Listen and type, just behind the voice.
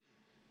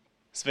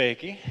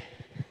Sveiki.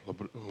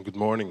 Good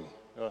morning.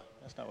 Oh,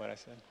 that's not what I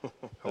said.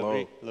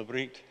 Hello.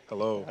 Labrīt.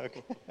 Hello.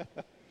 Okay.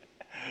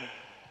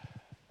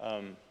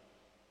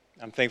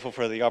 I'm thankful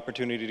for the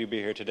opportunity to be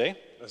here today.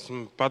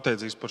 Esmu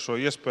pateicīgs par šo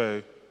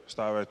iespēju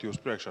stāvēt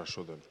jūsu priekšā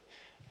šodien.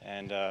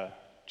 And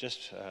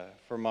just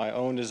for my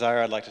own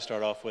desire, I'd like to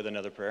start off with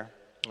another prayer.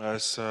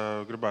 Es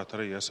gribētu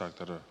arī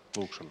iesākt ar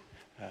lūgšanu.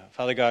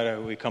 Father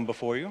God, we come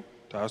before you,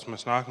 Tēvs,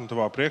 mēs nākam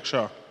tavā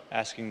priekšā,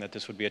 asking that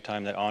this would be a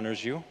time that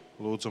honors you.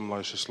 lūdzam, lai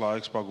šis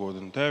laiks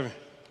pagodina tevi.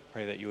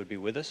 Pray that you would be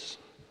with us.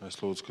 Es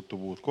lūdzu, ka tu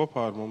būtu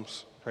kopā ar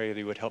mums. Pray that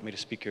you would help me to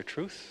speak your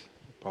truth.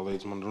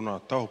 Palīdz man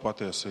runāt tavu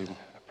patiesību.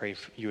 I pray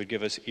you would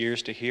give us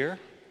ears to hear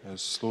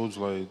Es lūdzu,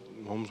 lai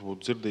mums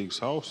būtu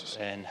dzirdīgas ausis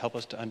and help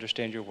us to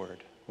understand your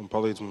word. un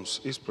palīdz mums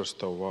izprast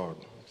tavu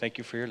vārdu. Thank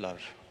you for your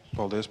love.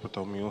 Paldies par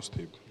tavu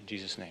mīlestību. In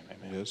Jesus' name,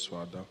 amen. Jēzus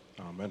vārdā.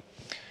 Āmen.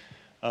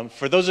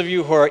 For those of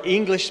you who are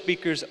English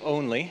speakers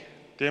only,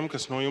 Tiem,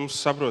 kas no jums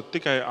saprot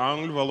tikai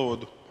angļu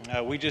valodu,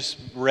 we just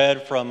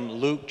read from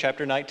Luke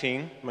chapter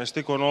 19 mēs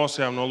tikko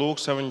nolasījām no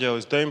Lūkas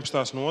evaņģēlijas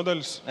 19.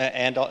 nodaļas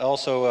and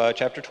also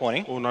chapter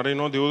 20. un arī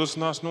no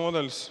 20.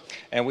 nodaļas.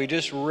 And we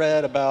just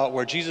read about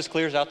where Jesus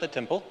clears out the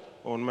temple.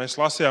 Un mēs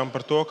lasījām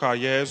par to, kā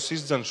Jēzus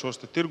izdzen šos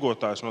te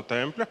tirgotājus no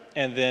tempļa.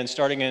 And then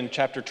starting in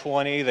chapter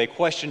 20, they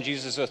question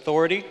Jesus'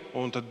 authority.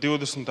 Un tad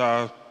 20.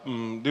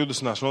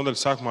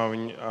 nodaļas sākumā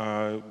viņi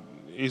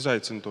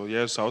izaicina to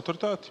Jēzus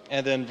autoritāti.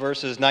 And then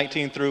verses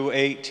 19 through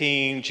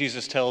 18,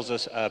 Jesus tells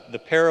us the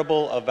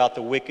parable about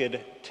the wicked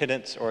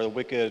tenants or the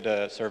wicked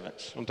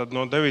servants. Un tad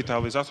no 9.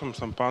 līdz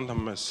 18.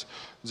 pantam mēs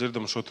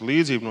dzirdam šo te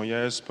līdzību no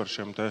Jēzus par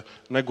šiem te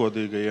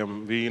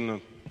negodīgajiem vīna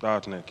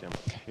dārtniekiem.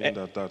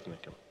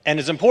 And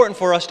it's important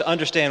for us to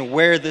understand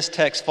where this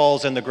text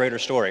falls in the greater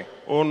story.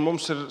 Un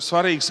mums ir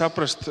svarīgi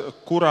saprast,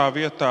 kurā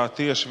vietā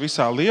tieši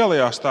visā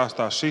lielajā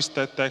stāstā šis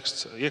te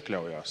teksts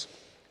iekļaujās.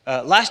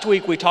 Last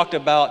week we talked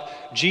about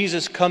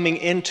Jesus coming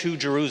into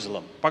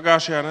Jerusalem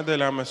Pagājušajā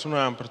nedēļā mēs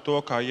runājām par to,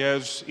 kā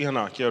Jēzus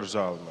ienāk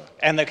Jeruzālēmē.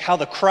 and how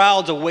the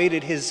crowds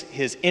awaited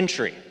his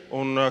entry.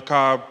 Un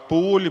kā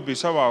pūļi bija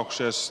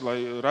savākušies, lai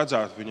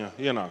redzētu viņa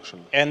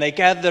ienākšanu. And they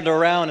gathered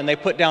around and they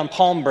put down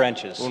palm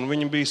branches. Un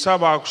viņi bija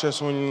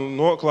savākušies un viņi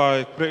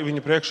noklāja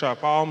viņa priekšā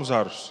palmu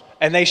zarus.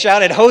 And they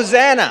shouted,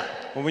 Hosanna!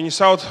 Un viņi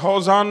sauc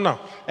Hozanna.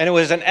 And it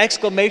was an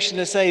exclamation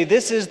to say,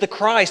 this is the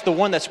Christ, the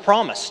one that's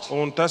promised.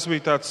 Un tas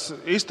bija tāds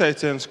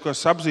izteiciens,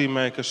 kas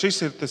apzīmē, ka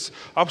šis ir tas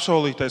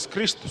apsolītais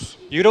Kristus.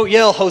 You don't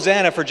yell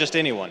Hosanna for just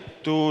anyone.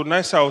 Tu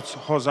nesauc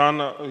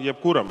Hozanna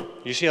jebkuram.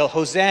 You yell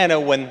Hosanna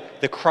when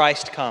the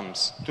Christ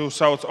comes. Tu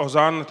sauc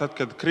Hozanna tad,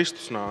 kad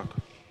Kristus nāk.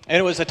 And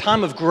it was a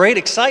time of great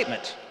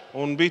excitement.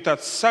 Un bija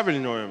tāds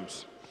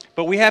saviļņojums.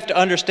 But we have to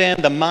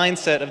understand the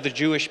mindset of the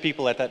Jewish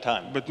people at that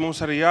time. Bet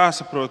mums arī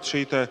jāsaprot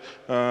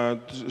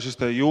šis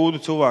te jūdu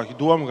cilvēku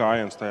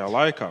domgājiens tajā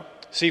laikā.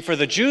 See, for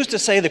the Jews to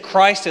say the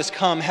Christ has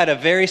come had a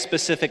very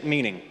specific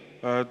meaning.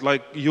 Lai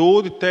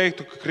jūdi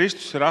teiktu, ka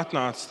Kristus ir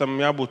atnācis, tam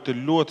jābūt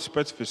ļoti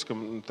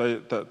specifiskam,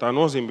 tā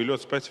nozīme bija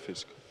ļoti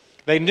specifiska.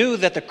 They knew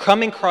that the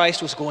coming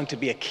Christ was going to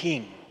be a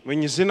king.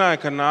 Viņi zināja,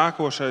 ka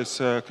nākošais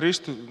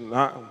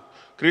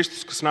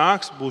Kristus, kas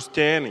nāks, būs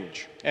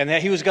ķēniņš. And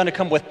that he was going to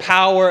come with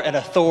power and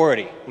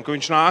authority. Un ka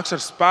viņš nāks ar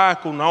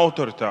spēku un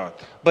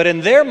autoritāti. But in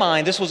their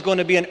mind, this was going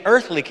to be an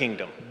earthly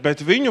kingdom.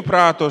 Bet viņu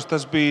prātos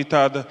tas bija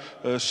tāda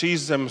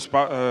šīs zemes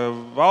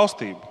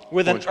valstība,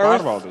 With ko an, viņš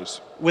pārvaldīs,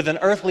 with an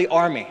earthly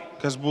army.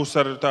 kas būs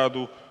ar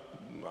tādu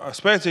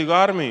spēcīgu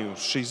armiju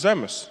uz šīs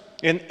zemes.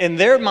 In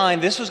their mind,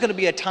 this was going to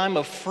be a time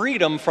of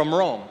freedom from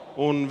Rome.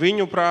 Un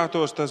viņu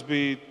prātos tas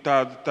bija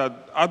tāda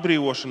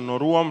atbrīvošana no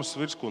Romas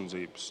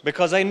virskundzības.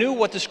 Because they knew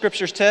what the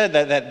scriptures said,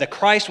 that the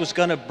Christ was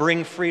going to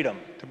bring freedom.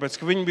 Tāpēc,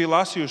 ka viņi bija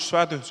lasījuši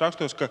svētajos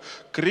rakstos, ka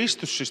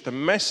Kristus šis te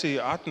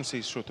Mesija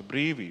atnesīs šo te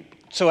brīvību.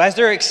 So as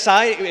they're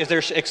excited, as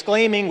they're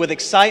exclaiming with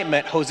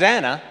excitement,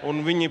 Hosanna,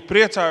 Un viņi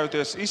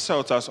priecājoties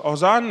izsaucās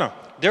Hozanna.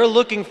 they're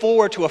looking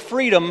forward to a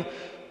freedom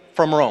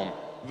from Rome.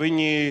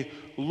 Viņi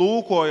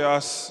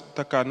lūkojās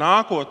tā kā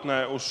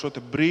nākotnē uz šo te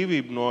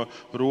brīvību no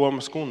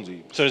Romas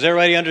kundzības. So does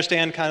everybody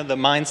understand kind of the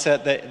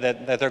mindset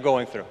that they're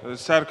going through?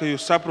 Es ceru, ka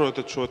jūs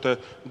saprotat šo te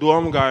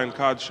domgājienu,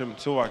 kāda šiem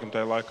cilvēkiem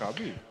tajā laikā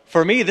bija.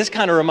 For me, this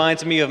kind of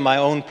reminds me of my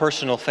own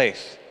personal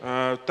faith.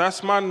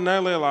 Tas man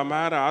nelielā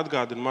mērā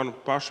atgādina manu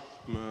pašu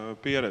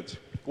pieredzi.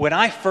 When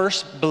I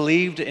first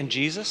believed in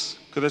Jesus,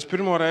 Kad es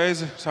pirmo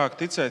reizi sāku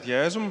ticēt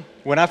Jēzum,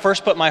 when I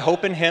first put my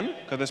hope in him,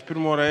 kad es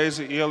pirmo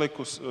reizi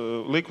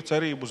liku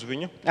cerību uz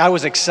viņu, I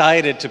was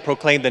excited to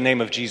proclaim the name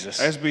of Jesus.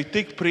 es biju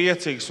tik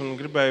priecīgs un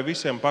gribēju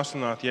visiem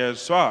pasludināt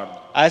Jēzus vārdu.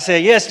 I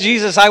said, yes,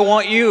 Jesus, I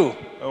want you.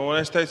 Un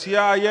es teicu,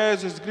 jā,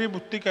 Jēzus, es gribu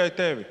tikai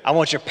tevi. I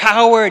want your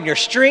power and your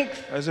strength,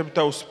 Es gribu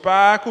tavu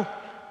spēku,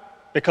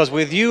 because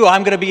with you,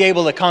 I'm going to be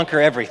able to conquer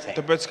everything.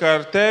 tāpēc, ka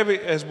ar tevi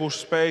es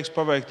būšu spējīgs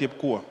paveikt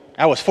jebko.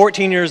 I was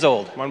 14 years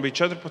old, Man bija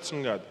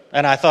 14 gadi.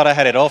 and I thought I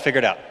had it all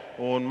figured out.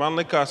 Un man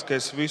likās, ka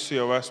es visu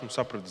jau esmu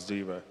sapratis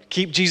dzīvē.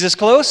 Keep Jesus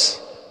close,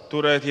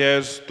 Turēt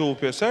Jēzus tuvu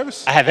pie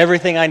sevis, I have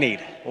everything I need.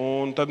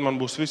 un tad man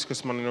būs viss,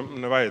 kas man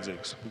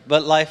nevajadzīgs.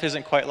 But life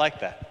isn't quite like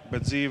that.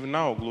 Bet dzīve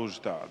nav gluži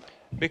tāda.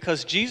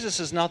 Because Jesus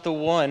is not the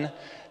one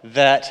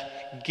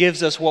that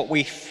gives us what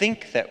we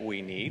think that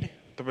we need.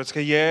 Tāpēc, ka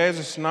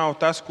Jēzus nav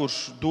tas,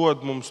 kurš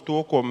dod mums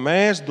to, ko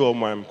mēs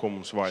domājam, ko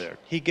mums vajag.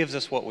 He gives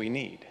us what we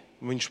need.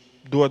 Viņš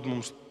dod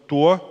mums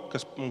to,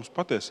 kas mums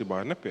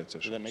patiesībā ir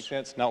Does that make nepieciešams.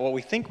 sense? Not what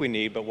we think we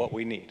need, but what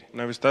we need.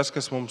 Nevis tas,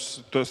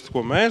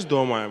 ko mēs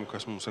domājam,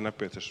 kas mums ir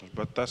nepieciešams,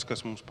 bet tas,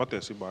 kas mums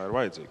patiesībā ir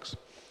vajadzīgs.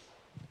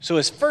 So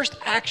his first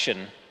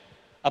action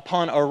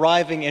upon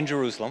arriving in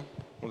Jerusalem,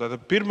 Un tāda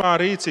pirmā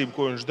rīcība,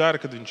 ko viņš dara,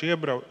 kad viņš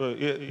ienāca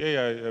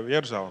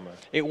Jeruzalemē,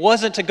 it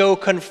wasn't to go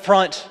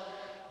confront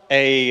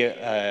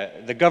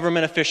the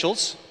government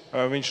officials.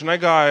 viņš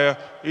negāja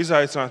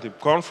izaicināt,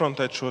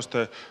 konfrontēt šos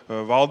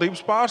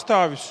valdības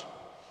pārstāvjus.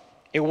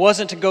 It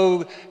wasn't to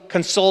go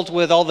consult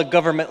with all the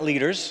government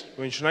leaders.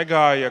 Viņš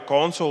negāja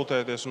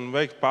konsultēties un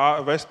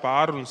vest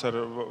pārunas ar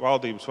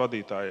valdības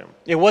vadītājiem.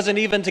 It wasn't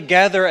even to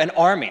gather an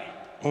army.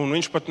 Un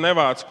viņš pat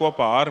nevāca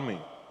kopā armiju.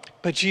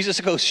 But Jesus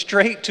goes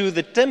straight to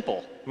the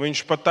temple.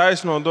 Viņš pat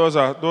taisno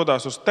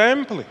dodās uz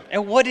templi.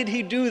 And what did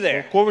he do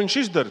there? Ko viņš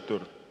izdara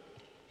tur?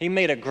 He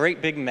made a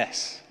great big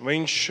mess.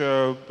 Viņš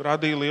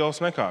radīja lielas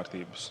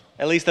nekārtības.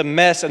 At least a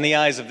mess in the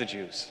eyes of the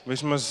Jews.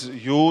 Vismaz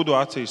jūdu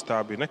acīs tā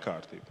bija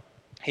nekārtība.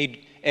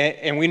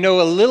 And we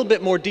know a little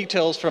bit more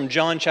details from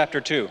John chapter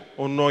 2.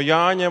 Un no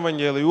Jāņa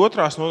evaņģēlija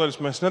 2. nodaļas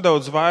mēs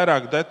nedaudz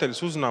vairāk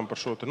detaļas uzzinām par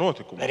šo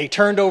notikumu. That he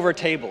turned over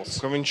tables.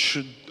 Ka viņš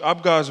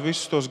apgāza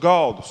visus tos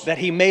galdus, That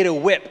he made a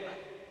whip.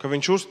 ka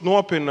viņš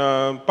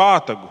nopina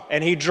pātagu.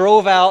 And he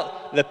drove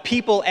out the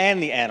people and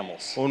the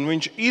animals. Un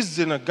viņš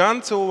izdzina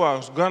gan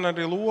cilvēkus, gan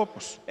arī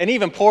lopus. And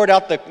even poured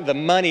out the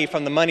money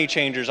from the money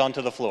changers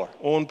onto the floor.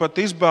 Un pat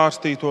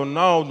izbārstīja to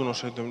naudu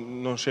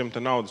no šiem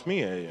naudas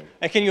mījējiem.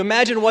 And can you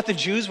imagine what the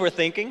Jews were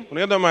thinking? Un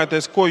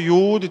iedomājieties, ko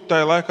jūdi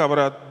tajā laikā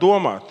varētu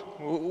domāt.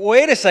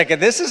 Wait a second,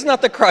 this is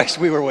not the Christ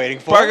we were waiting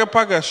for.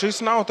 Paga,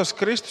 šis nav tas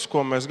Kristus, ko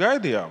mēs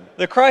gaidījām.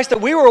 The Christ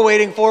that we were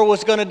waiting for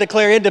was going to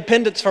declare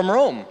independence from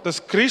Rome. Tas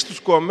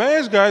Kristus, ko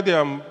mēs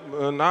gaidījām,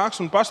 nāks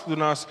un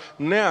pasludinās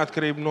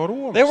neatkarību no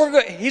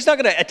Romas. He's not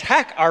going to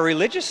attack our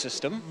religious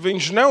system.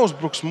 Viņš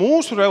neuzbruks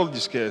mūsu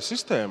reliģiskajai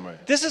sistēmai.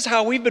 This is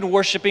how we've been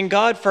worshiping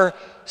God for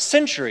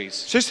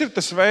centuries. Šis ir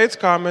tas veids,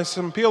 kā mēs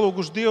esam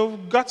pielūguši Dievu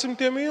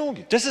gadsimtiem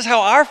ilgi. This is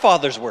how our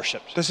fathers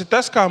worshipped. Tas ir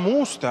tas, kā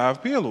mūsu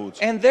tēvi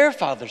pielūdz. And their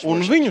fathers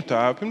Un worshipped. viņu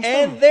tēvi pirms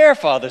tam. And their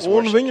fathers Un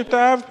worshipped. viņu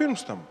tēvi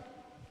pirms tam.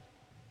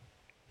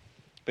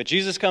 But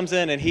Jesus comes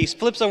in and he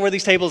flips over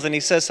these tables and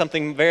he says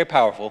something very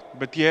powerful.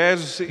 Bet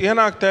Jēzus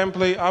ienāk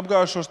templī,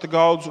 apgāž šos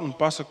galdus un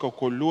pasaka kaut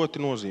ko ļoti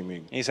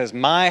nozīmīgu. He says,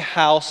 "My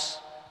house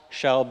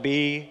shall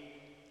be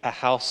a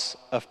house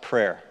of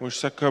prayer, Viņš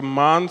saka,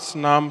 mans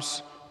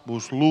nams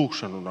būs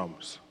lūgšanu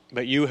nams.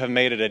 but you have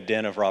made it a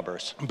den of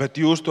robbers." Bet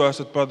jūs to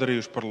esat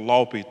padarījuši par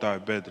laupītāju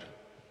bedri.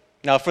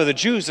 Now, for the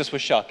Jews, this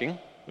was shocking.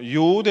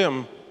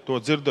 Jūdiem to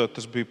dzirdot,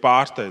 tas bija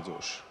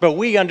pārsteidzoši. But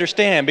we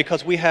understand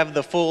because we have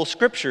the full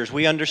scriptures.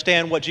 We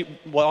understand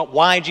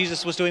why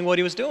Jesus was doing what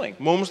he was doing.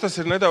 Mums tas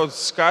ir nedaudz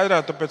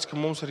skaidrāk, tāpēc, ka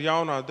mums ir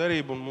jaunā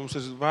derība un mums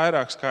ir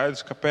vairāk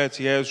skaidrs, kāpēc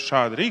Jēzus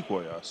šādi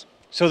rīkojās.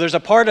 So there's a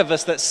part of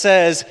us that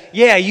says,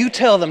 yeah, you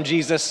tell them,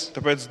 Jesus.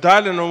 Tāpēc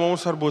daļa no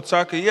mums varbūt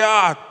saka,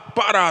 jā,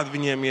 parād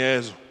viņiem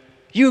Jēzu.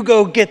 You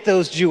go get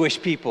those Jewish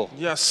people,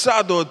 Jā,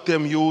 sadod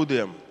tiem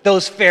jūdiem,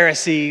 those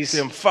Pharisees,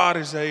 tiem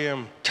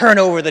farizējiem, turn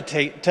over the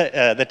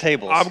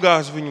tables,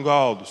 apgāz viņu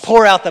galdus,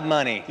 pour out the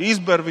money.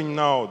 izber viņu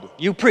naudu.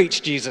 You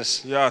preach,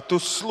 Jesus. Jā, tu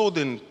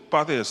sludini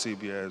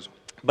patiesību Jēzu.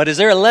 But is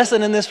there a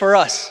lesson in this for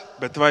us?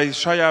 Bet vai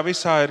šajā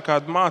visā ir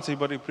kāda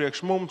mācība arī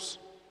priekš mums?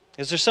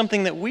 Is there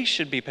something that we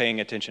should be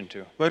paying attention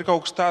to? Vai ir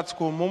kaut kas tāds,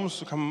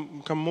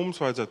 kam mums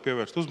vajadzētu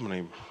pievērst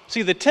uzmanību?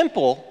 See, the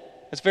temple,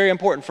 it's very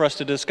important for us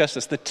to discuss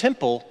this. The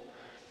temple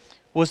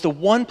was the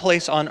one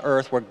place on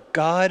earth where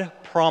God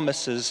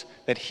promises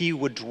that he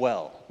would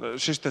dwell.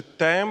 Šis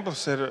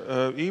templis ir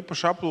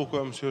īpaši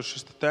aplūkojams, jo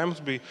šis templis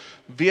bija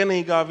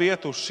vienīgā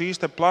vieta uz šīs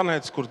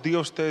planētas, kur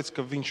Dievs teica,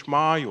 ka viņš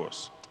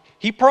mājos.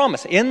 He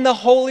promised in the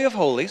Holy of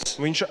Holies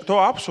Viņš to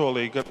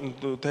apsolīja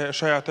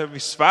šajā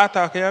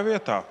vissvētākajā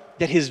vietā,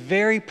 that his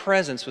very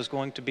presence was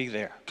going to be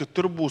there. ka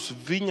tur būs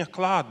viņa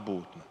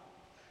klātbūtne.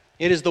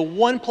 It is the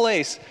one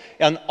place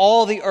on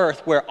all the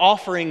earth where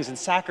offerings and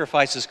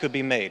sacrifices could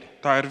be made.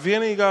 Tā ir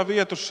vienīgā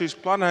vieta uz šīs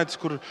planētas,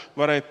 kur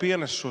varēja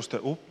pienest šos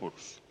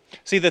upurus.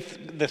 See,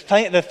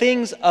 the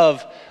things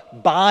of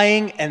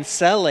buying and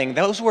selling,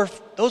 those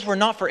were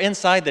not for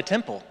inside the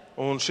temple.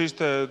 Un šīs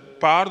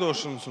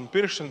pārdošanas un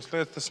pirkšanas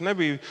lietas, tas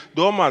nebija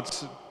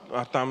domāts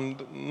ar tām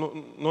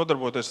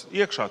nodarboties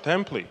iekšā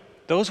templī.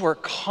 Those were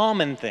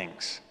common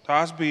things.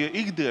 Tās bija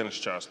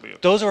ikdienišķās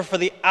lietas. Those were for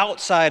the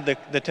outside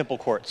the temple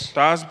courts.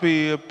 Tās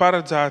bija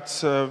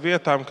paredzētas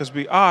vietām, kas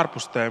bija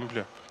ārpus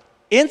tempļa.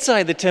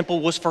 Inside the temple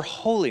was for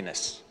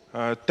holiness.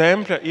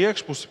 Tempļa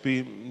iekšpuse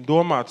bija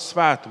domāta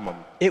svētumam.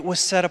 It was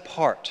set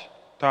apart.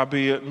 Tā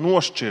bija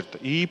nošķirta,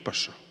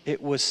 īpaša.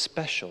 It was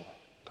special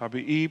Tā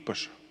bija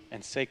īpaša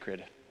and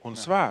sacred. un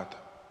svēta.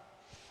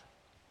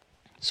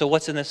 So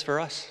what's in this for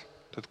us?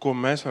 Tad ko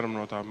mēs varam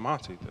no tā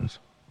mācīties?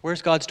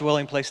 Where's God's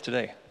dwelling place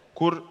today?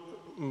 Kur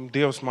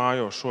Dievs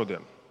mājo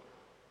šodien?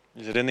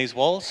 Is it in these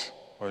walls?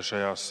 Vai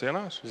šajās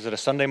sienās? Is it a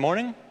Sunday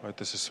morning? Vai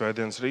tas ir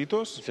svētdienas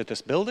rītos? Is it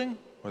this building?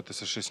 Vai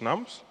tas ir šis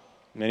nams?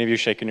 Many of you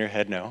shaking your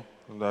head no.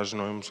 Daži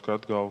no jums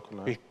skat galvu, ka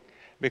nē.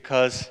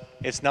 Because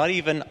it's not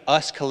even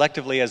us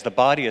collectively as the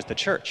body, as the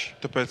church.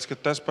 Tāpēc, ka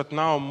tas pat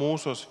nav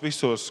mūsos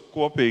visos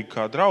kopīgi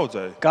kā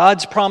draudzēji.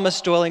 God's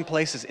promised dwelling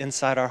place is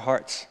inside our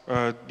hearts.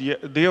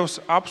 Dievs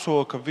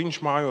apsola, ka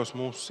viņš mājos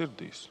mūsu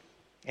sirdīs.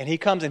 And he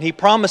comes and he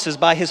promises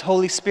by his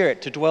Holy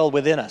Spirit to dwell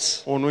within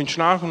us. Un viņš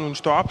nāk un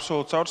viņš to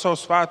apsola caur savu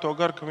svēto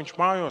garu, ka viņš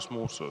mājos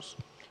mūsos.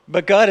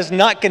 But God is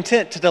not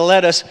content to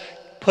let us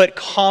put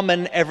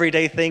common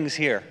everyday things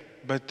here.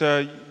 Bet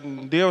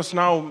Dievs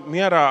nav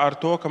mierā ar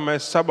to, ka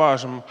mēs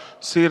sabāžam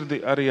sirdi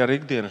arī ar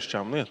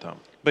ikdienišķām lietām.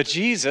 But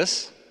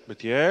Jesus,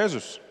 Bet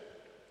Jēzus,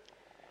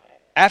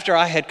 after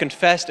I had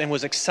confessed and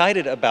was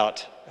excited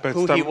about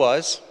who he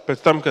was,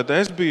 pēc tam, kad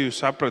es biju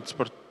sapratis,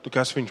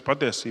 kas viņš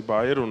patiesībā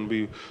ir un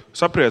biju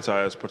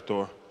sapriecājies par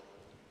to,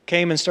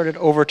 came and started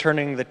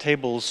overturning the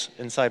tables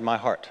inside my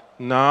heart.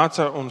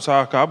 nāca un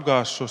sāka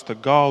apgāzt šos te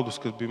galdus,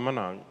 kas bija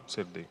manā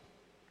sirdī.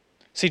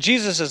 See,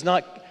 Jesus is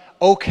not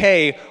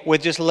okay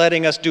with just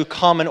letting us do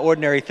common,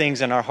 ordinary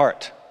things in our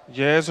heart.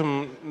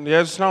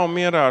 Jēzus nav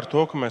mierā ar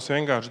to, ka mēs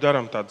vienkārši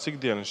darām tādas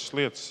ikdienišķas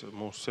lietas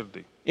mūsu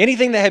sirdī.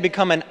 Anything that had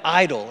become an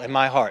idol in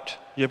my heart,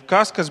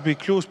 Jebkas, kas bija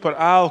kļūst par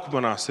ēlku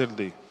manā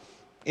sirdī,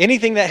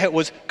 anything that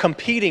was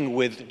competing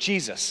with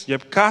Jesus,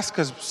 jebkas,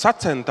 kas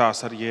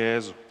sacentās ar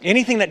Jēzu,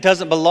 anything that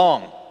doesn't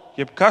belong,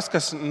 jebkas,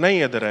 kas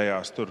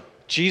neiederējās tur,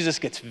 Jesus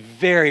gets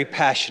very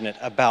passionate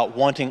about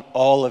wanting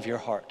all of your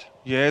heart.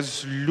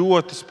 Jēzus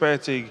ļoti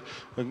spēcīgi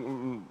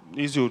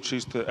izjūt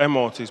šīs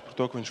emocijas par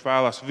to, ka viņš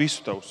vēlās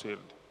visu tavu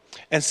sirdi.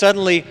 And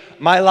suddenly,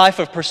 my life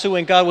of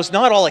pursuing God was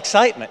not all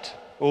excitement.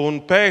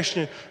 Un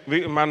pēkšņi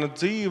mana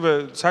dzīve,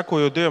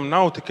 sekojot Dievam,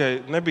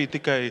 nebija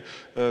tikai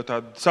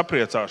tāda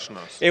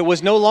sapriecāšanās. It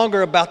was no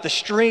longer about the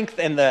strength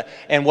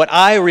and what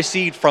I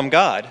received from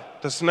God.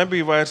 Tas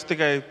nebija vairs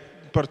tikai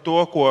par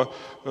to,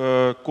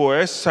 ko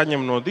es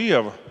saņemu no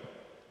Dieva,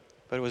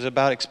 But it was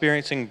about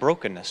experiencing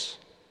brokenness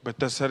bet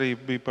tas arī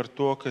bija par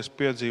to, ka es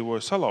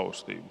piedzīvoju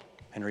salauztību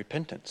and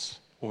repentance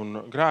un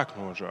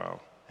grēknožēlu.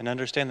 and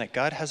understand that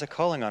God has a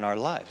calling on our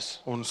lives.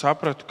 Un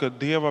sapratu, ka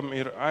Dievam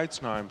ir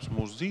aicinājums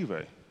mūsu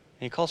dzīvei.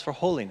 He calls for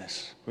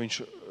holiness. Viņš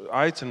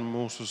aicina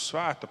mūs uz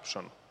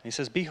svētāpšanu. He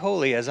says, be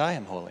holy as I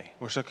am holy.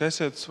 Viņš saka,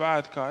 esiet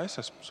svēti, kā es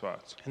esmu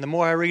svēts. And the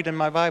more I read in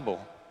my Bible,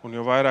 Un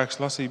jo vairāk es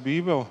lasīju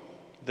Bībeli,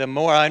 the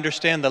more I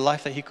understand the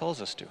life that he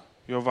calls us to.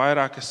 jo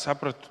vairāk es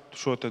sapratu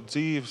šo te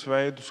dzīves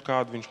veidu, uz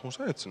kādu viņš mūs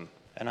aicina.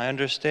 And I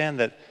understand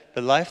that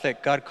the life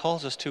that God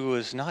calls us to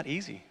is not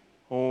easy.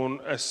 Un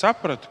es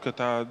sapratu, ka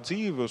tā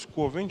dzīve, uz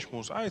ko viņš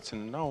mūs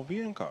aicina, nav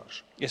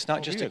vienkārša. It's not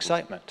Nav just viegli.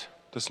 excitement.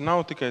 Tas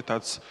nav tikai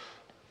tāds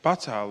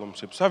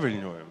pacēlums, jeb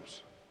saviļņojums.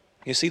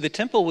 You see, the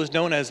temple was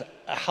known as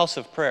a house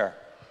of prayer.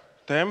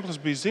 Templis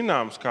bija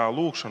zināms kā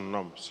lūgšana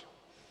nams.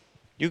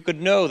 You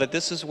could know that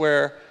this is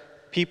where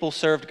people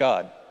served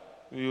God.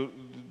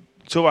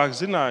 Cilvēki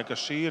zināja, ka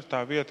šī ir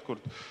tā vieta, kur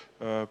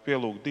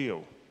pielūgt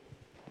Dievu.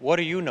 What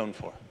are you known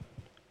for?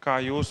 Kā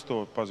jūs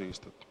to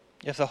pazīstat?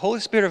 If the Holy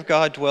Spirit of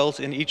God dwells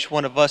in each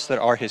one of us that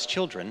are his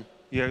children,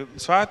 Ja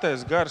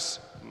svētais gars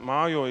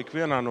mājo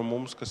ikvienā no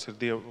mums, kas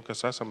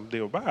esam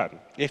Dieva bērni,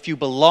 if you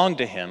belong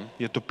to him,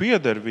 ja tu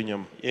piederi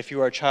viņam, if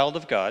you are a child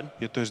of God,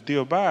 ja tu esi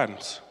Dieva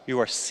bērns, you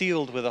are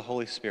sealed with the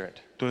Holy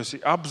Spirit. tu esi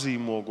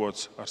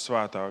apzīmogots ar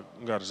svētā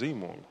gara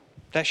zīmogu.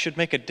 That should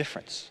make a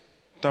difference.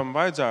 Tam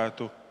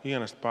vajadzētu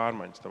ienest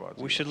pārmaiņas tavā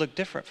We dzīvē. should look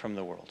different from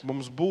the world.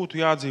 Mums būtu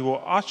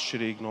jādzīvo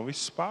atšķirīgi no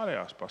visas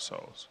pārējās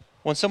pasaules.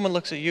 When someone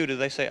looks at you, do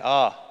they say,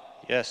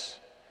 yes,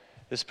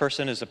 this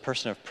person is a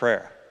person of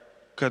prayer?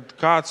 Kad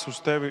kāds uz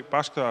tevi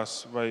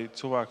paskatās, vai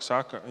cilvēks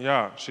saka,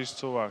 jā, šis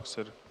cilvēks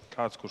ir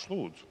kāds, kurš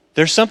lūdz.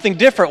 There's something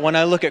different when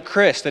I look at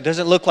Chris that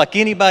doesn't look like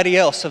anybody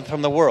else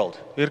from the world.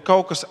 Ir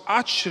kaut kas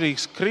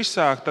atšķirīgs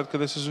Krisāk, tad,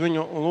 kad es uz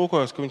viņu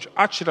lūkojos, ka viņš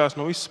atšķirās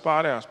no visas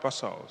pārējās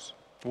pasaules.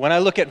 When I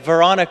look at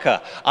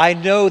Veronica, I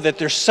know that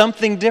there's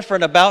something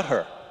different about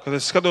her. Kad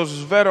es skatos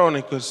uz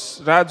Veroniku, es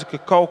redzu, ka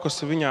kaut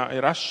kas viņā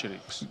ir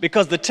atšķirīgs.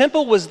 Because the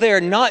temple was there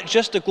not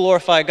just to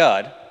glorify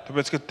God,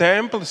 Tāpēc, ka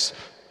templis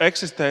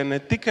eksistē ne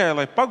tikai,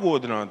 lai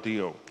pagodinātu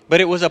Dievu, but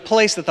it was a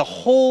place that the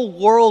whole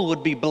world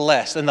would be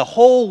blessed and the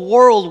whole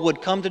world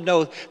would come to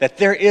know that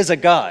there is a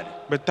God.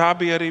 bet tā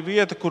bija arī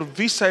vieta, kur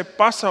visai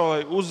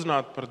pasaulē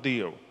uzzināt par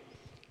Dievu.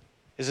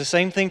 Is the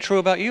same thing true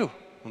about you?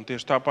 Un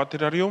tieši tāpat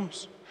ir ar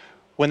jums.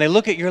 When they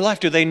look at your life,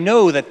 do they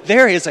know that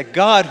there is a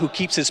God who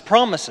keeps his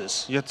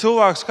promises? Ja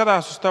cilvēks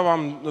skatās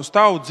uz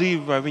tavu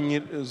dzīvi, vai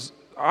viņi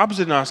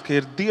apzinās, ka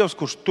ir Dievs,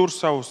 kurš tur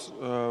savus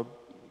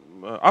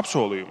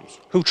apsolījumus,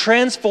 Who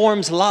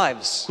transforms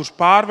lives, kurš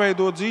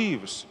pārveido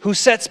dzīves, who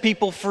sets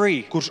people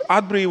free, kurš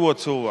atbrīvo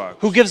cilvēku,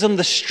 who gives them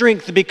the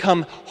strength to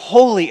become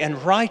holy and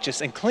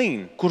righteous and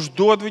clean? kurš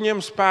dod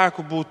viņiem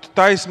spēku būt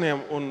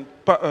taisniem un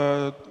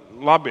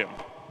labiem.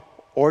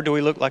 Or do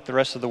we look like the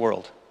rest of the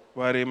world?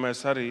 Vai arī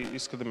mēs arī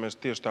izskatāmies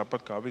tieši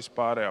tāpat kā visa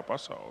pārējā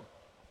pasaule.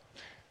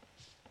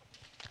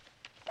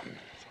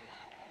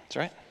 That's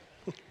right.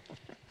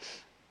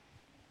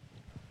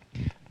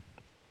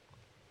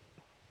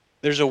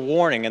 There's a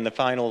warning in the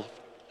final,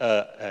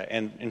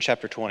 in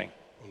chapter 20.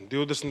 Un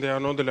 20.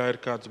 nodaļā ir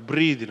kāds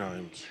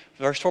brīdinājums.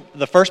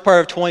 The first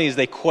part of 20 is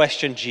they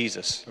question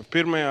Jesus.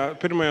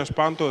 Pirmajos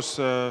pantos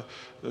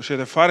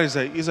šie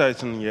farizēji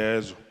izaicina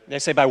Jēzu. They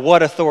say, by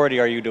what authority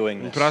are you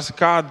doing Viņi this? prasa,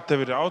 kāda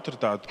tev ir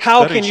autoritāte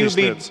How darīt can you šīs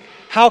be, lietas?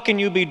 how can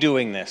you be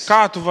doing this?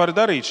 Kā tu vari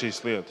darīt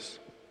šīs lietas?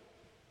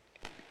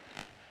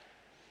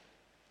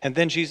 And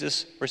then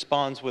Jesus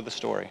responds with a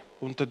story,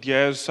 Un tad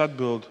Jēzus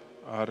atbild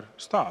ar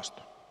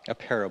stāstu, a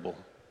parable.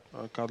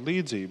 ar kādu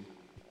līdzību.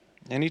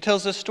 And he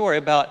tells a story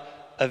about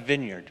a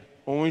vineyard.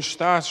 Un viņš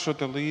stāsta šo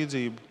te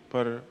līdzību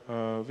par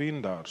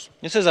vīndārzu.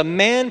 It says a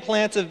man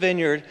plants a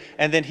vineyard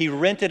and then he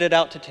rented it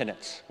out to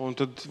tenants. Un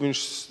tad viņš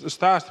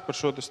stāsta par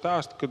šo te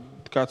stāstu, kad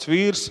kāds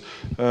vīrs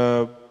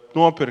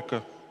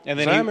nopirka And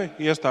then zemi,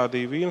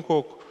 iestādīja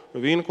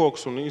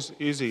vīnkokus un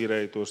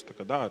izīrēja tos tā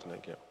kā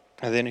dārzniekiem.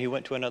 And then he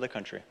went to another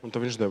country. Un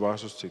tad viņš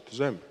devās uz citu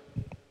zemi.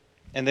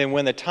 And then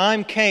when the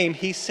time came,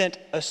 he sent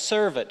a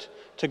servant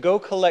to go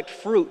collect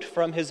fruit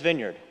from his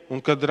vineyard. Un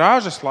kad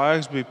ražas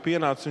laiks bija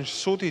pienācis, viņš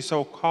sūtīja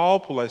savu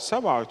kalpu, lai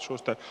savāktu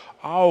šos te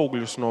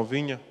augļus no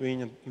viņa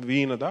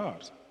vīna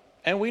dārza.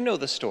 And we know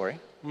the story.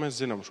 Un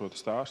mēs zinām šo te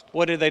stāstu.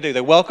 What did they do?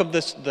 They welcomed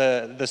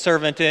the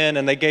servant in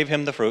and they gave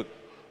him the fruit.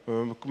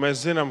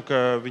 Mēs zinām,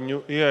 ka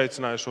viņu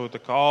ieaicināja šo te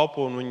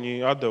kalpu un viņi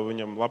atdeva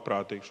viņam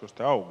labprātīgi šos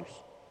te augļus.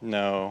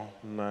 No.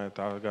 Nē,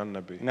 tā gan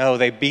nebija. No,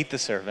 they beat the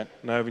servant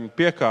Nē, viņi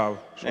piekāva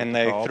šo and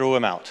te they kalpu threw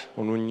him out.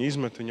 un viņi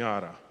izmet viņu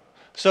ārā.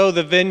 So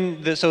the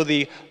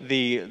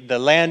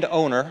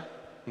landowner,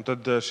 Un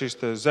tad šis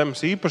te zemes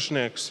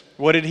īpašnieks,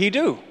 what did he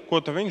do? ko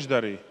tad viņš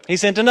darīja? He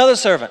sent another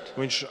servant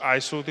Viņš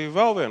aizsūtīja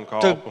vēl vienu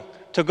kalpu,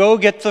 to go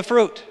get the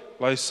fruit.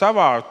 lai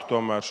savāktu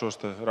tomēr šos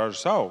te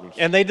ražas augļus.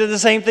 And they did the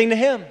same thing to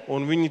him.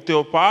 Un viņi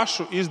to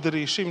pašu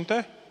izdarīja šim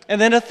te. And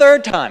then a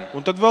third time.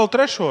 Un tad vēl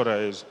trešo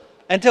reizi.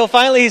 Until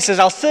finally he says,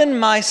 I'll send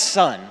my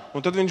son.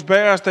 Un tad viņš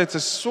beigās teica,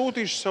 es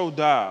sūtīšu savu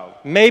dēlu.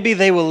 Maybe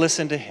they will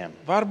listen to him.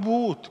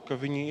 Varbūt, ka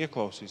viņi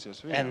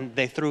ieklausīsies viņu. And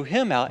they threw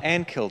him out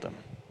and killed him.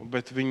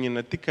 Bet viņi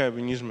ne tikai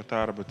viņu izmet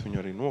ārā, bet viņu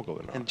arī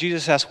nogalināja. And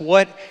Jesus asks,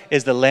 what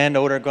is the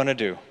landowner going to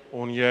do?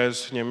 Un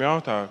Jēzus viņiem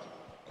jautā,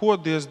 ko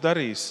Dievs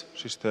darīs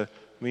šis te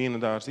vīna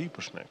dārza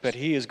īpašnieks? But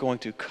he is going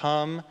to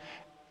come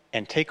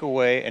and take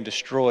away and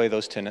destroy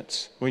those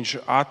tenants. Viņš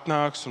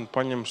atnāks un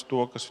paņems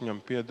to, kas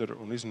viņam pieder,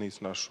 un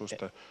iznīcinās šos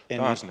te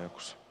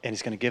dārzniekus. And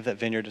he's going to give that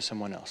vineyard to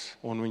someone else.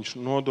 Un viņš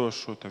nodos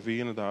šo te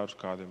vīna dārzu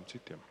kādiem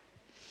citiem.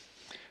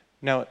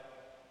 Now,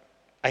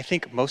 I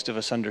think most of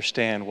us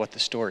understand what the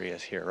story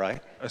is here,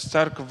 right? Es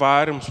ceru, ka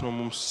vairums no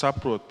mums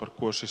saprot, par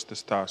ko šis te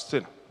stāsts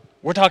ir.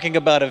 We're talking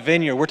about a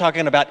vineyard. We're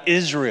talking about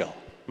Israel.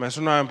 Mēs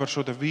runājam par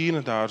šo te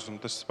vīna dārzu, un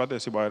tas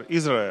patiesībā ir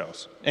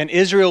Izraels. And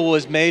Israel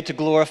was made to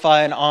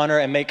glorify and honor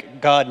and make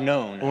God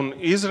known. Un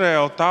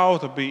Izraēla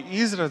tauta bija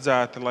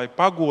izredzēta, lai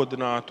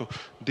pagodinātu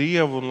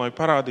Dievu un lai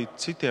parādītu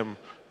citiem,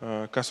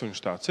 kas viņš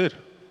tāds ir.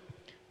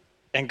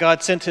 And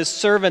God sent his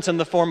servants in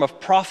the form of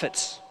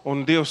prophets.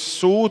 Un Dievs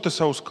sūta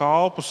savus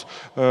kalpus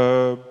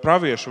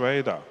praviešu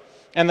veidā.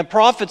 And the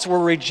prophets were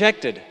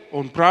rejected.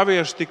 Un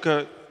pravieši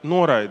tika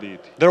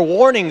noraidīti. Their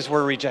warnings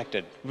were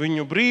rejected.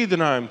 Viņu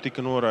brīdinājumi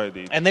tika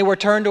noraidīti. And they were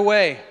turned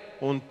away.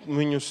 Un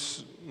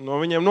no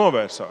viņiem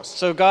novērsās.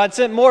 So God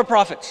sent more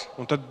prophets.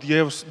 Un tad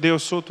Dievs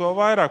sūta vēl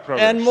vairāk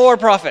And praviešus. more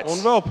prophets. Un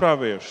vēl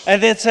praviešus.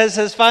 And then it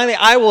says finally,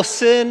 I will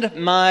send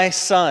my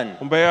son.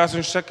 Un beigās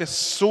viņš saka, es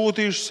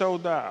sūtīšu savu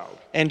dēlu.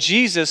 And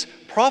Jesus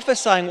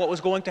prophesying what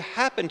was going to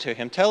happen to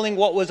him, telling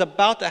what was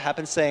about to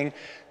happen, saying,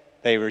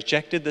 they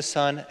rejected the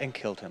son and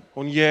killed him.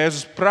 Un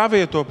Jēzus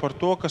pravieto par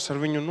to, kas ar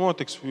viņu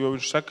notiks, jo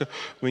viņš saka,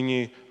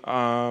 viņi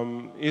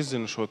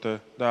izzina šo te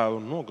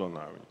dēlu un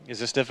nogalināja viņu. Is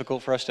this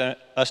difficult for us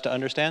to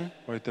understand?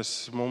 Vai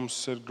tas mums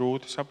ir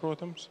grūti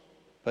saprotams?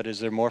 But is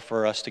there more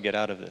for us to get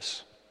out of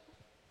this?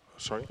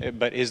 Sorry.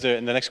 But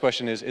and the next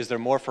question is there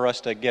more for us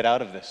to get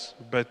out of this?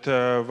 Bet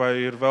vai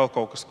ir vēl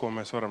kaut kas, ko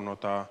mēs varam no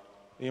tā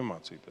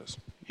iemācīties?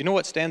 You know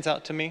what stands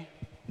out to me?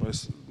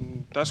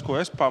 Tas, ko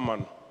es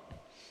pamanu,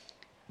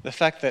 The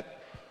fact that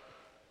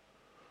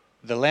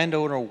the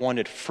landowner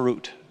wanted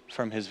fruit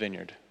from his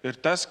vineyard. ir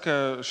tas,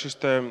 ka šis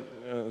te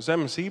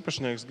zemes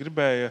īpašnieks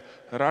gribēja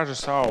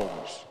ražas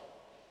augļus.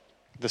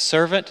 The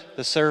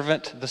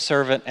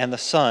servant, and the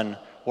son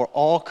were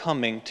all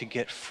coming to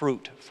get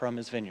fruit from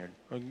his vineyard.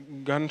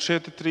 Gan šie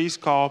te trīs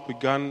kalpi,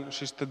 gan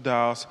šis te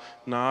dēls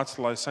nāca,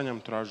 lai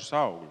saņemtu ražas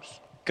augļus.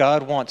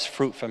 God wants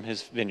fruit from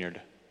his vineyard.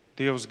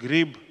 Dievs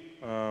grib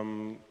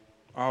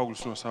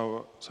augļus no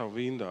savu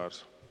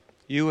vīndārzu.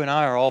 You and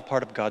I are all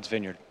part of God's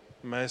vineyard.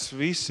 Mēs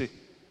visi,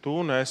 tu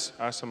un es,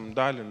 esam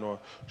daļa no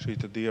šī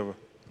te Dieva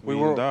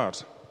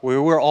vīndārza. We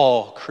were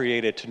all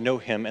created to know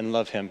him and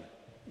love him.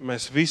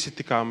 Mēs visi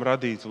tikām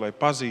radīti, lai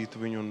pazītu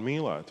viņu un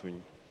mīlētu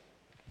viņu.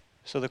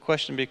 So the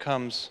question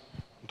becomes,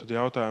 Un tad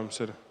jautājums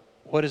ir,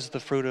 what is the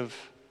fruit of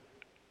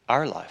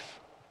our life?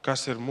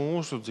 kas ir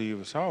mūsu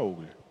dzīves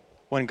augļi?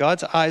 When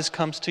God's eyes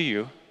comes to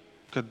you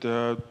Kad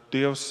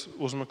Dievs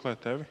uzmeklē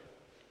tevi,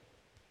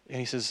 and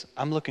he says,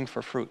 I'm looking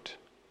for fruit.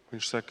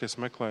 viņš saka, es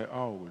meklēju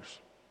augļus.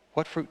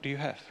 What fruit do you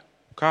have?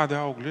 Kādi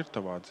augļi ir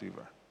tavā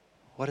dzīvē?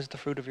 What is the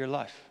fruit of your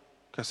life?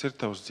 Kas ir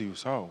tavs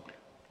dzīves augļi?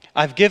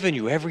 I've given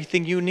you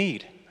everything you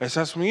need. Es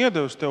esmu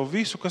iedevis tev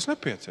visu, kas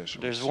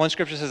nepieciešams. There's one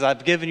scripture that says,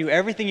 I've given you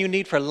everything you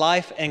need for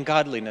life and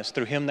godliness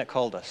through him that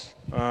called us.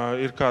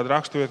 Ir kāda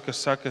raksturvieta, kas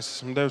saka, es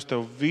esmu devis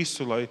tev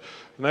visu, lai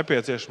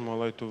nepieciešamo,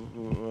 lai tu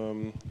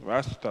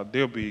vēstu tādu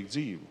dievbijīgu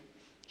dzīvi.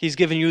 He's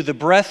given you the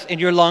breath in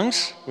your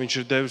lungs. Viņš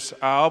ir devis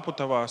elpu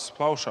tavās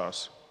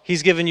plaušās.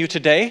 He's given you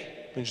today.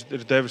 Viņš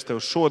ir devis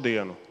tev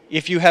šodienu.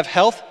 If you have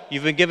health,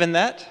 you've been given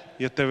that.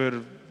 Ja tev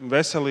ir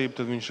veselība,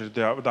 tad viņš ir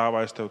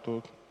dāvājis tev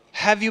to.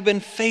 Have you been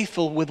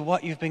faithful with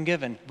what you've been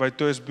given? Vai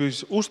tu esi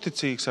bijis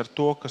uzticīgs ar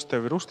to, kas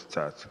tev ir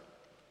uzticēts?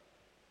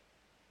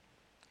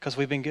 Because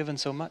we've been given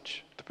so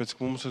much. Tāpēc,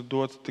 ka mums ir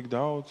dots tik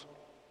daudz.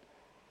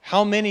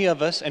 How many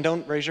of us, and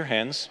don't raise your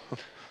hands,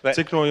 but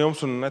Cik no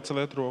jums, un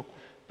neceliet roku,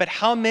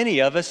 how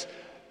many of us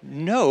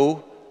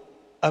know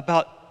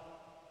about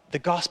the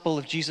gospel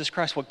of Jesus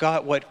Christ,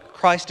 what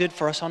Christ did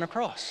for us on a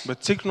cross? bet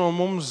cik no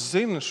mums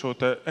zina šo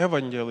te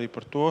evaņģēliju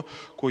par to,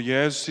 ko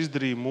Jēzus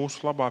izdarīja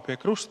mūsu labā pie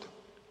krusta?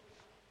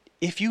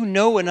 If you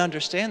know and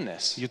understand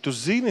this, Ja tu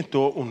zini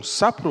to un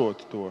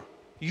saproti to,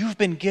 you've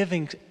been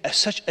giving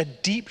such a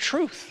deep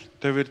truth.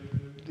 tev ir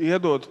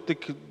iedota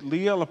tik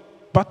liela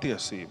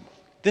patiesība.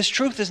 This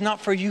truth is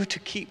not for you to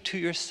keep to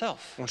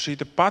yourself. Un šī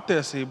te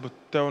patiesība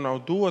tev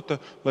nav dota,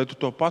 lai tu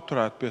to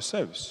paturētu pie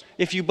sevis.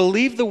 If you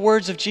believe the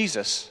words of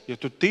Jesus, Ja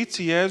tu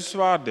tici Jēzus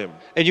vārdiem,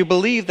 and you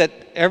believe that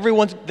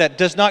everyone that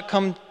does not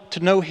come to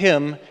know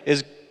him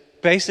is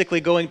basically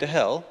going to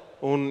hell,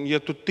 un ja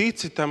tu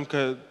tici tam,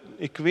 ka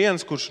ik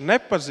viens, kurš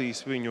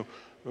nepazīs viņu,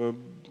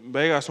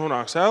 beigās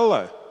nonāks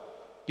ellē,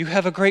 you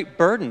have a great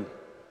burden.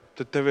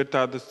 tad tev ir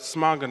tāda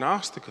smaga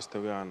nasta, kas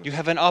tev jānes. You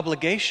have an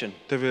obligation.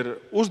 Tev ir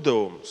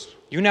uzdevums.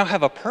 You now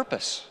have a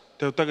purpose.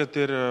 Tev tagad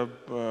ir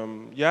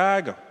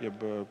jēga,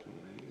 jeb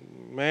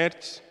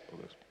mērķis.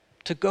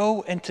 To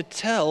go and to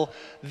tell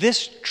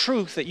this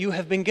truth that you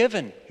have been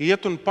given.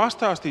 Iet un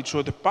pastāstīt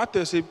šo te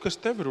patiesību, kas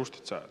tev ir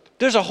uzticēta.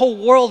 There's a whole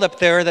world up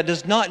there that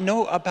does not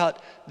know about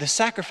the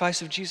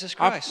sacrifice of Jesus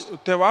Christ.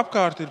 Tev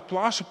apkārt ir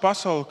plaša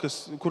pasaule,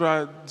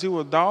 kurā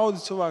dzīvo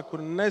daudzi cilvēki,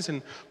 kuri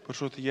nezin par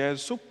šo te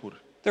Jēzus upuri.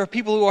 There are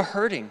people who are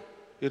hurting,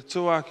 Ir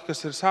cilvēki,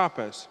 kas ir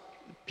sāpēs,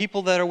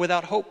 people that are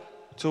without hope,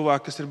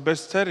 cilvēki, kas ir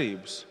bez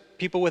cerības,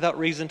 people without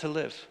reason to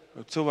live.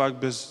 cilvēki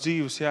bez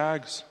dzīves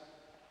jēgas.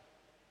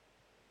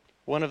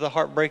 One of the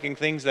heartbreaking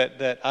things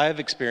that I have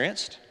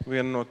experienced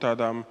Viena no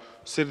tādām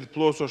sirdi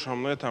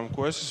plosošām lietām,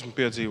 ko es esmu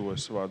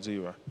piedzīvojis savā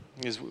dzīvē,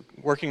 is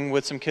working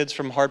with some kids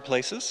from hard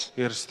places.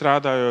 ir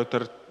strādājot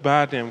ar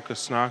bērniem,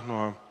 kas nāk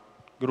no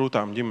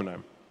grūtām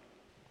ģimenēm.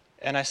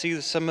 And I see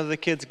some of the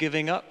kids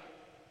giving up.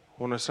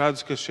 Un es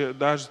redzu, ka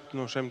daži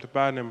no šiem te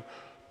bērniem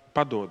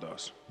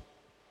padodās.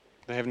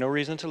 They have no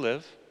reason to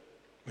live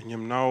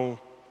Viņiem nav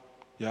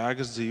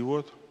jēgas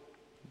dzīvot,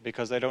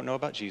 because they don't know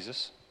about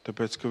Jesus,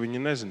 tāpēc, ka viņi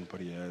nezina par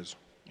Jēzu.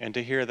 and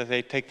to hear that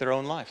they take their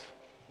own life.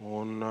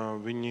 Un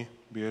viņi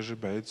bieži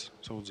beidz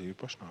savu dzīvi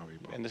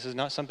pašnāvībā. And this is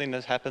not something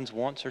that happens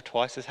once or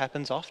twice, this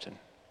happens often.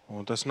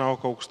 Un tas nav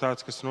kaut kas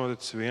tāds, kas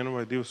noticis vienu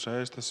vai divas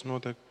reizes, tas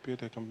notiek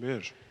pietiekami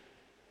bieži.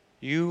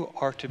 You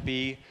are to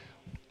be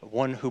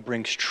one who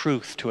brings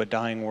truth to a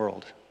dying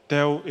world.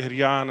 Tev ir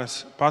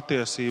jānes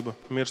patiesība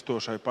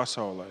mirstošai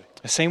pasaulē.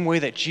 The same way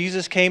that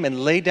Jesus came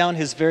and laid down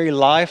his very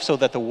life so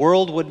that the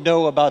world would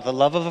know about the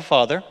love of a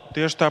Father,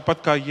 Tieši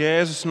tāpat kā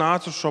Jēzus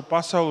nāca uz šo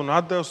pasauli un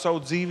atdeva savu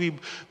dzīvību,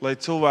 lai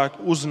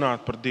cilvēki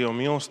uzzinātu par Dieva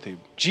mīlestību.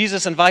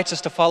 Jesus invites us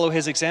to follow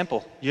his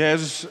example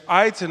Jēzus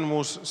aicina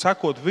mūs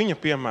sekot viņa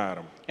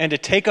piemēram and to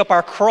take up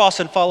our cross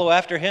and follow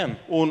after him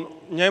un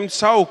ņemt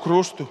savu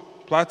krustu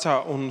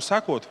plecā un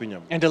sekot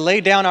viņam. and to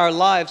lay down our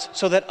lives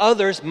so that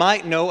others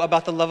might know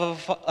about the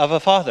love of a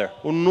Father.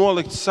 Un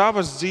nolikt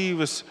savas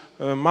dzīves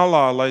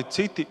malā, lai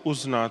citi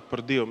uzzinātu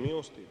par Dieva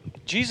mīlestību.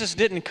 Jesus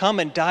didn't come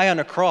and die on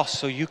a cross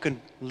so you can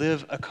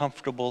live a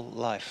comfortable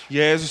life.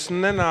 Jēzus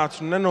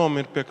nenāca un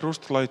nenomira pie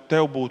krusta, lai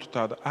tev būtu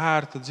tāda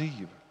ērta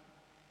dzīve.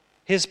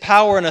 His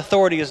power and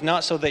authority is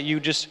not so that you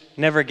just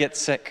never get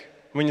sick.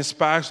 Viņa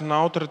spēks un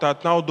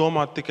autoritāte nav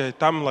domāta tikai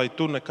tam, lai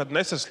tu nekad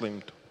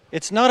nesaslimtu.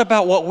 It's not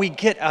about what we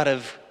get out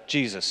of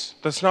Jesus.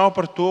 Tas nav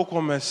par to,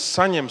 ko mēs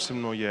saņemsim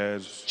no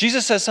Jēzus.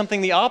 Jesus says something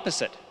the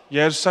opposite.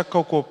 Jēzus saka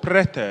kaut ko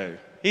pretēju.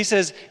 He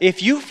says,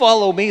 if you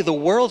follow me, the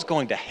world's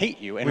going to hate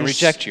you and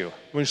reject you.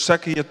 Viņš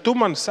saka, ja tu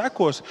man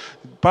sekos,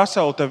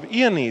 pasaule tev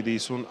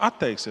ienīdīs un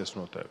atteiksies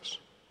no tevis.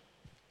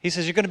 He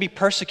says, you're going to be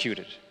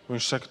persecuted.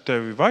 Viņš saka,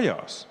 tevi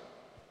vajās.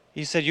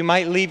 He said, you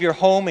might leave your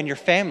home and your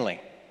family.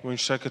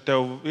 Viņš saka,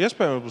 tev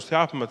iespējams būs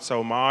jāpamet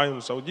savu māju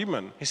un savu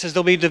ģimeni. He says,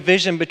 there'll be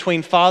division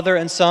between father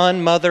and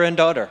son, mother and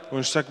daughter.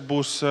 Viņš saka,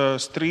 būs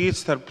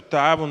strīds starp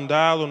tēvu un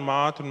dēlu un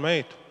mātu un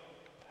meitu.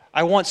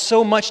 I want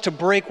so much to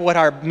break what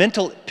our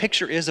mental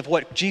picture is of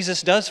what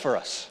Jesus does for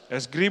us.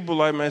 Es gribu,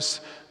 lai mēs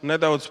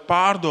nedaudz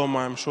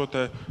pārdomājam šo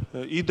te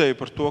ideju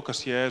par to,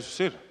 kas Jēzus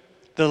ir.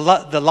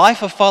 The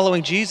life of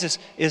following Jesus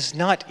is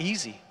not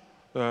easy.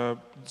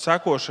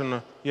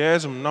 Sekošana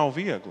Jēzum nav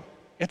viegla.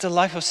 It's a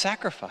life of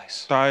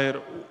sacrifice. Tā ir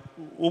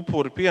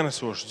upuri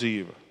pienesoša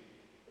dzīve.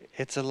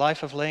 It's a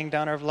life of laying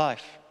down our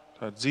life.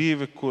 Tā ir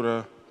dzīve,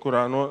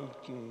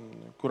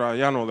 kurā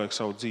jānoliek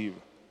savu dzīvi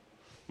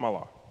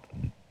malā.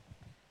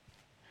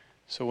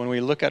 So when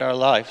we look at our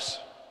lives,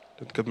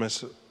 Tad, kad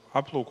mēs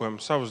aplūkojam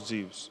savas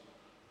dzīves,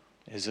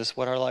 is this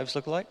what our lives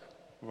look like?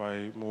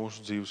 vai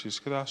mūsu dzīves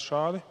izskatās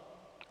šādi,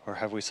 Or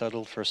have we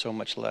settled for so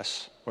much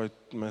less? vai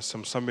mēs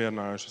esam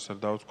samierinājušies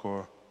ar daudz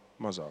ko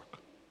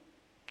mazāk?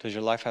 Does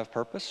your life have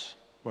purpose?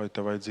 Vai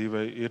tavai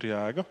dzīvei ir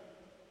jēga?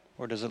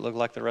 Or does it look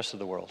like the rest of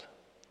the world?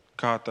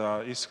 Kā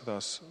tā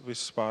izskatās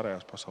visas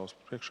pārējās pasaules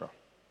priekšā?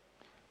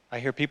 I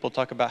hear people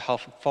talk about how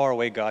far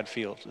away God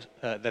feels,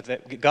 that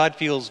God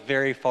feels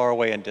very far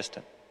away and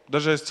distant.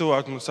 Dažreiz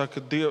cilvēki man saka,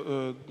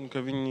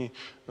 ka viņi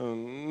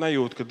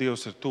nejūt, ka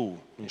Dievs ir tuvu.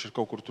 Viņš ir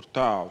kaut kur tur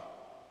tālu.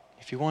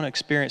 If you want to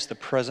experience the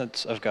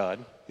presence of God,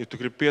 Ja tu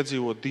gribi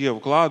piedzīvot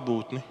Dievu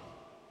klātbūtni,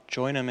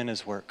 join him in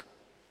his work.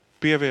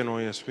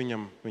 pievienojies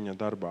viņam viņa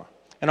darbā.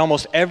 And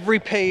almost every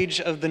page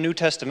of the New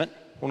Testament,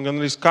 Un gan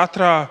arī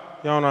katrā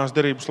jaunās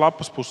derības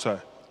lapas pusē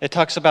it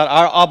talks about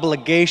our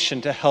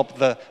obligation to help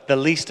the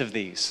least of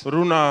these.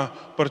 runā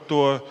par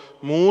to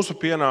mūsu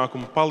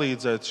pienākumu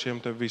palīdzēt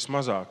šiem te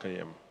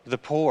vismazākajiem, The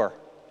poor,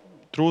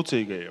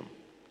 trūcīgajiem,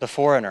 the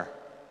foreigner,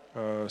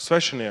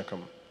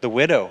 svešiniekam, the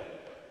widow,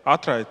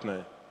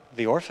 atraitnē,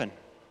 the orphan.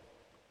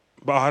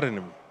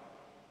 bārinim.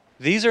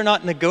 These are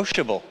not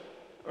negotiable.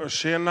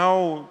 Šie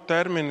nav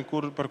termini,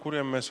 par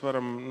kuriem mēs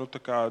varam tā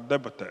kā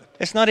debatēt.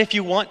 It's not if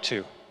you want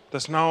to.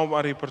 Tas nav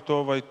arī par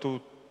to, vai tu,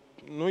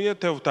 ja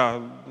tev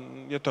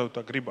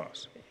tā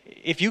gribās.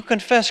 If you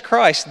confess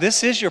Christ,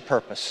 this is your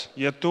purpose.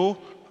 Ja tu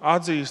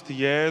atzīsti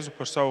Jēzu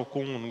par savu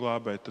kungu un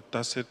glābēju, tad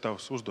tas ir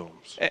tavs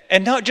uzdevums.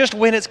 And not just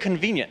when it's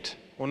convenient.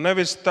 Un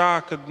nevis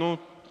tā, ka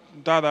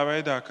tādā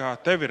veidā, kā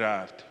tev ir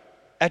ērti.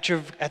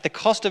 At the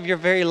cost of your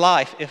very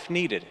life, if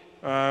needed.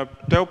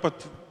 Tev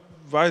pat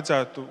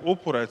vajadzētu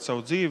upurēt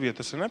savu dzīvi, ja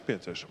tas ir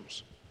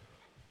nepieciešams.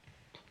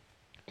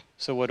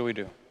 So what do we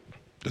do?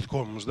 Tad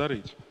ko mums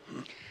darīt?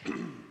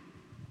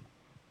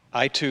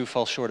 I too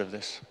fall short of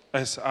this.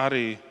 Es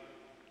arī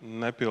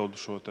nepildu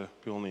šo te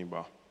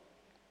pilnībā.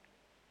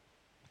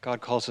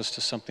 God calls us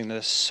to something that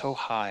is so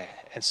high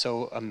and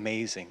so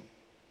amazing.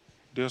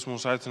 Dievs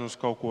mūs aicina uz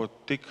kaut ko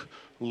tik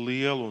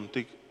lielu un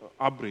tik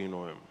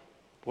apbrīnojumu.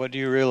 What do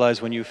you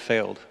realize when you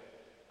failed?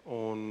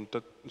 Un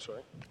tad,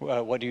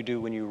 What do you do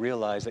when you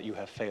realize that you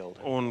have failed?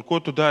 un ko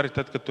tu dari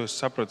tad, kad tu esi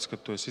sapratis, ka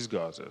tu esi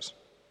izgāzies?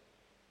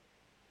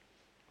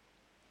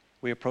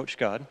 We approach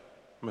God.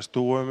 Mēs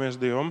tuvojamies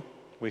Dievam,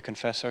 We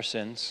confess our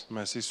sins.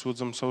 mēs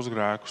izsūdzam savus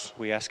grēkus,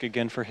 We ask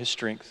again for his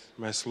strength.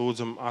 mēs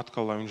lūdzam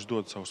atkal, lai Viņš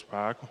dod savu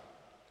spēku,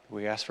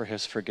 We ask for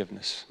his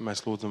forgiveness.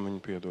 mēs lūdzam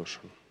Viņa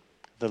piedošanu.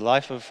 The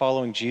life of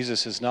following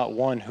Jesus is not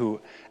one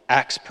who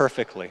acts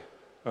perfectly.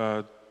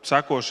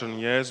 Sekošana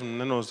Jēzum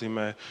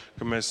nenozīmē,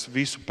 ka mēs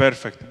visu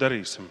perfekti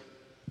darīsim.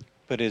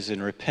 But is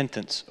in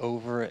repentance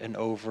over and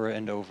over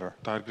and over.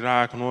 Tā ir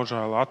grēka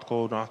nožēla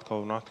atkal un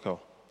atkal un atkal.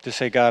 To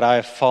say, God, I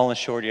have fallen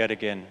short yet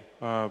again.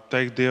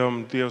 Teikt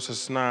Dievam, Dievs,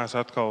 es neesmu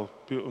atkal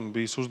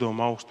bijis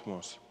uzdevuma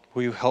augstumos.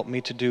 Will you help me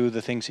to do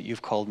the things that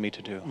you've called me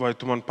to do? Vai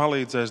tu man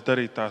palīdzēsi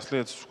darīt tās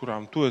lietas, uz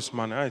kurām tu esi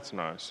mani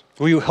aicinājis?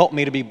 Will you help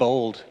me to be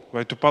bold?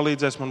 Vai tu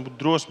palīdzēsi man būt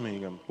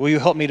drosmīgam? Will you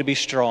help me to be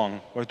strong?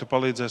 Vai tu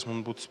palīdzēsi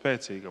man būt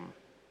spēcīgam?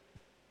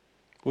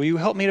 Will you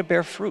help me to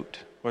bear fruit?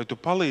 Vai tu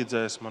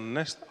palīdzēsi man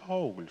nest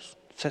augļus,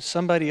 That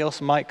somebody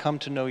else might come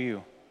to know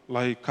you.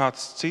 lai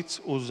kāds cits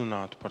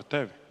uzzinātu par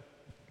tevi?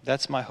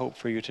 That's my hope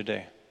for you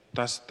today.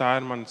 Tā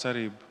ir mana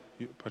cerība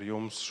par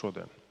jums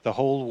šodien. The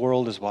whole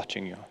world is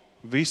watching you.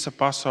 Visa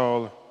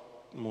pasaule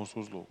mūs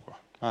uzlūko.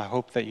 I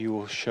hope that you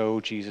will show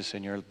Jesus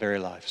in your very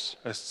lives.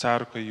 Es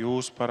ceru, ka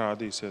jūs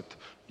parādīsiet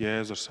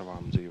Jēzu ar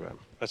savām dzīvēm.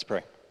 Let's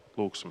pray.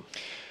 Lūksim.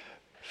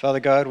 Father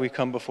God, we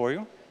come before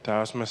you.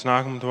 Tēvs, mēs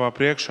nākam tavā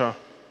priekšā.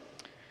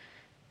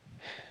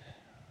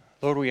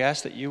 Lord, we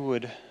ask that you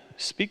would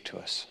speak to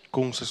us.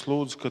 Kungs, es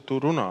lūdzu, ka tu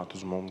runātu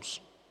uz mums.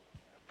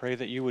 Pray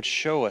that you would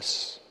show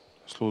us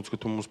Es lūdzu, ka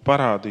tu mums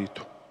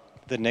parādītu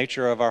the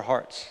nature of our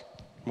hearts.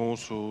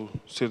 mūsu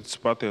sirds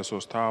patieso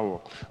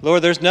stāvokli.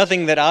 Lord, there's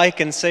nothing that I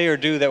can say or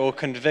do that will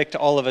convict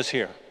all of us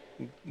here.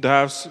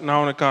 Dēvs,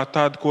 nav nekā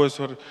tāda, ko es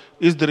varu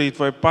izdarīt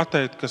vai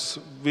pateikt, kas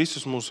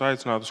visus mūs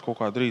aicinātu uz kaut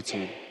kādu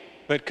rīcību.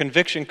 But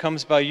conviction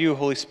comes by you,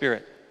 Holy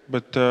Spirit.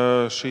 Bet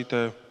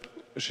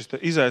šis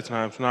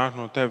izaicinājums nāk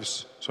no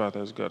tevis,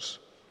 Svētais Gars.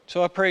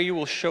 So I pray you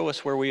will show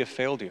us where we have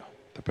failed you.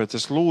 Tāpēc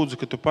es lūdzu,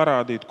 ka tu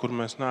parādītu, kur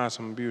mēs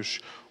neesam bijuši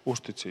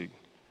uzticīgi.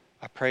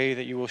 I pray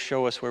that you will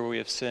show us where we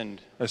have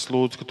sinned. Es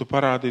lūdzu, ka tu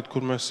parādītu,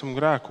 kur mēs esam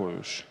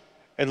grēkojuši.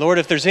 And Lord,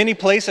 if there's any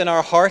place in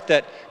our heart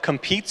that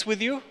competes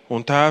with you,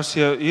 Un Tēvs,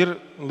 ja ir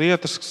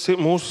lietas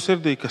mūsu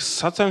sirdī, kas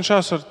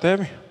sacenšas ar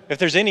tevi, if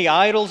there's any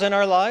idols in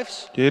our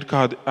lives, ja ir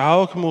kādi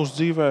elki mūsu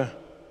dzīvē,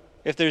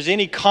 if there's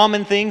any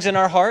common things in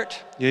our heart,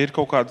 ja ir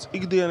kaut kādas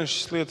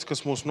ikdienišķas lietas,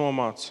 kas mūs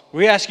nomāca,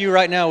 we ask you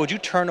right now, would you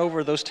turn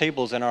over those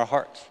tables in our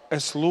hearts?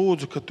 es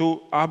lūdzu, ka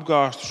tu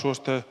apgāstu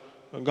šos te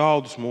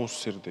galdus mūsu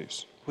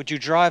sirdīs. Would you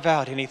drive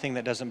out anything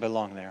that doesn't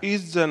belong there?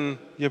 Izdzen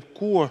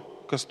jebko,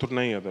 kas tur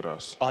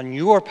neiedarās. On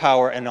your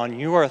power and on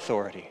your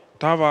authority.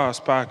 tavā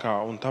spēkā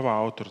un tavā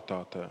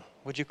autoritātē.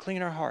 Would you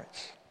clean our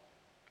hearts,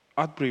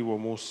 Atbrīvo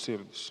mūsu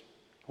sirdis,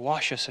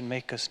 wash us and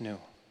make us new,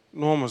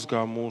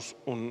 nomazgā mūs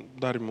un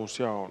dari mūs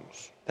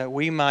jaunus. that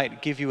we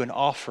might give you an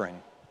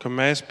offering, Ka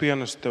mēs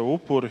pienestu tev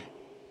upuri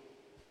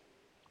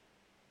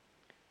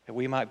that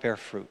we might bear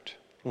fruit.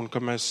 un ka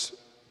mēs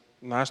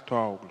nestu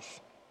augļus.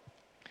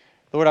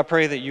 Lord, I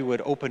pray that you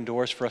would open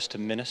doors for us to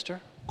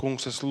minister.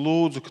 Kungs, es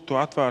lūdzu, ka tu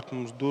atvērtu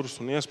mums durvis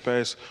un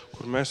iespējas,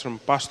 kur mēs varam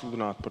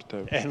pasludināt par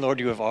tevi. And Lord,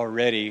 you have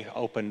already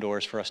opened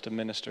doors for us to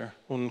minister.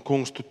 Un,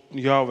 kungs, tu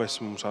jau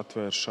esi mums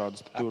atvērs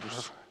šādas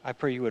durvis. I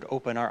pray you would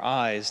open our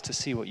eyes to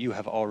see what you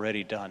have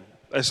already done,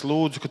 Es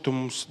lūdzu, ka tu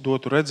mums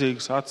dotu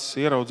redzīgas acis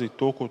ieraudzīt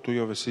to, ko tu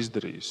jau esi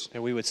izdarījis.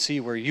 that we would see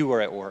where you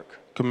are at work.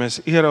 Ka mēs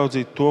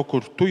ieraudzītu to,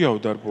 kur tu jau We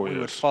would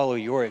darbojies. follow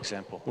your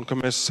example. Un ka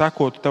mēs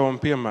sekotu tavam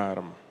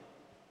piemēram.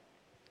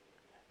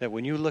 That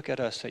when you look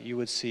at us, that you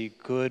would see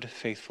good,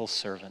 faithful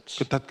servants.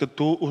 Ka tad, kad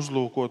tu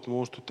uzlūkotu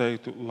mūs, tu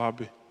teiktu,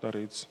 labi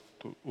darīts,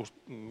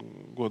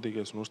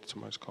 godīgais un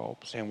uzticamais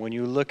kalps. And when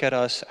you look at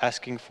us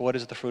asking for what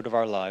is the fruit of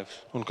our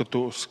lives, Un ka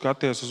tu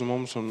skaties uz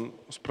mums un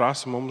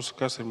prasi mums,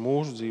 kas ir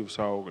mūsu dzīves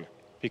augļi.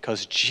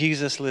 because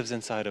Jesus lives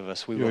inside of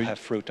us, we will Jo- have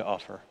fruit to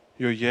offer.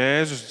 Jo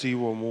Jēzus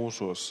dzīvo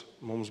mūsos,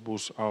 mums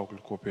būs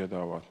augļi, ko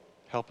piedāvāt.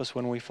 Help us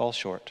when we fall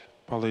short.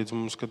 Palīdz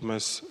mums, kad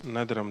mēs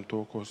nedaram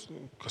to,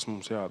 kas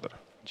mums jādara.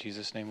 In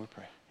Jesus' name we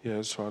pray.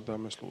 Jēzus vārdā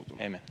mēs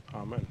lūdzam. Amen.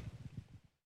 Amen.